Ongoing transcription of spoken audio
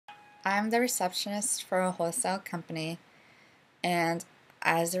I'm the receptionist for a wholesale company, and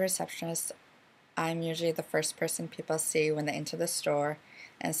as a receptionist, I'm usually the first person people see when they enter the store,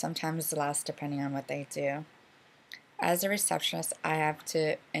 and sometimes the last depending on what they do. As a receptionist, I have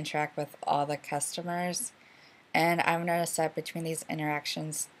to interact with all the customers, and I've noticed that between these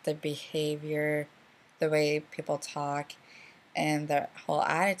interactions, the behavior, the way people talk, and their whole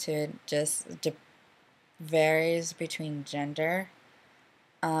attitude just varies between gender.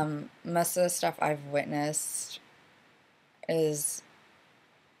 Most of the stuff I've witnessed is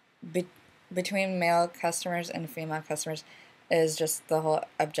be- between male customers and female customers is just the whole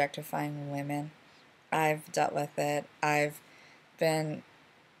objectifying women. I've dealt with it. I've been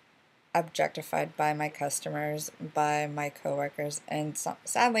objectified by my customers, by my coworkers, and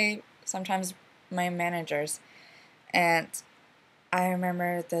sadly, sometimes my managers. And I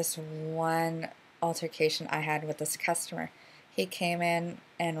remember this one altercation I had with this customer. He came in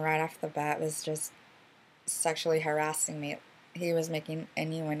and right off the bat was just sexually harassing me. He was making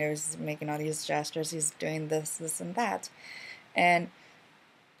innuendos, making all these gestures. He's doing this, this, and that. And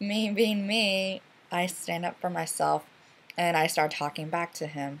me being me, I stand up for myself and I start talking back to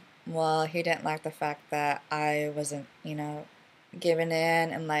him. Well, he didn't like the fact that I wasn't, giving in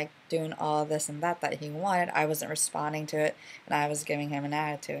and like doing all this and that he wanted. I wasn't responding to it and I was giving him an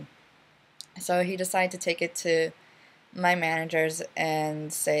attitude. So he decided to take it to my managers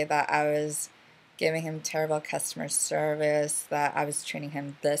and say that I was giving him terrible customer service, that I was treating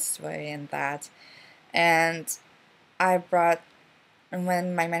him this way and that. And I brought, and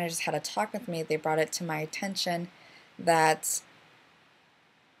when my managers had a talk with me, they brought it to my attention that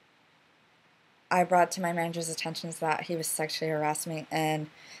I brought to my manager's attention that he was sexually harassing me, and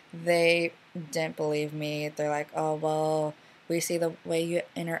they didn't believe me. They're like, oh, well, we see the way you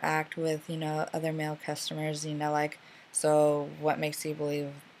interact with, other male customers, like, so what makes you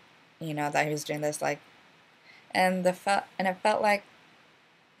believe, that he was doing this, like, and it felt like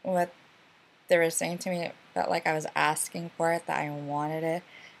what they were saying to me, it felt like I was asking for it, that I wanted it.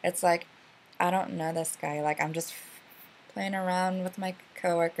 It's like, I don't know this guy. Like, I'm just playing around with my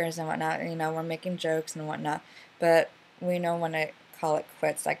coworkers and whatnot. We're making jokes and whatnot, but we know when to call it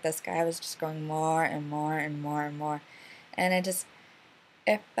quits. Like, this guy was just going more and more and more and more, and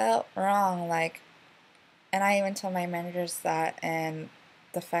it felt wrong. Like, and I even told my managers that, and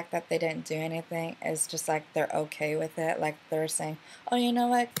the fact that they didn't do anything is just like they're okay with it. Like, they're saying, oh, you know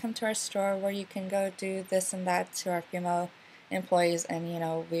what, come to our store where you can go do this and that to our female employees, and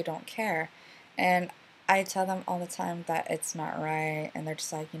we don't care. And I tell them all the time that it's not right, and they're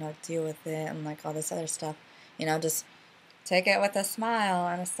just like, deal with it and like all this other stuff, just take it with a smile.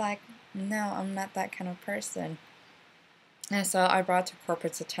 And it's like, no, I'm not that kind of person. And so I brought it to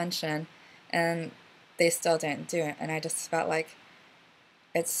corporate's attention, and they still didn't do it. And I just felt like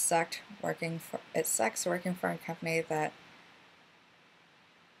it sucks working for a company that,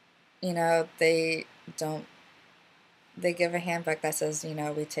 they don't, they give a handbook that says,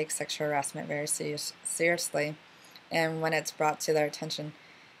 we take sexual harassment very seriously, and when it's brought to their attention,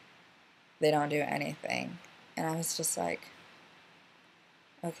 they don't do anything. And I was just like,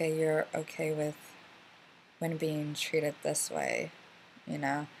 okay, you're okay with when being treated this way, and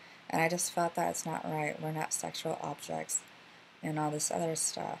I just felt that it's not right. We're not sexual objects and all this other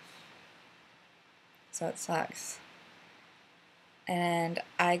stuff. So it sucks. And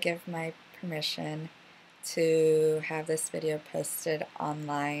I give my permission to have this video posted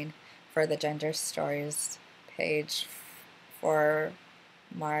online for the Gender Stories page for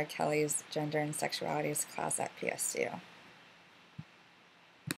Mara Kelly's Gender and Sexualities class at PSU.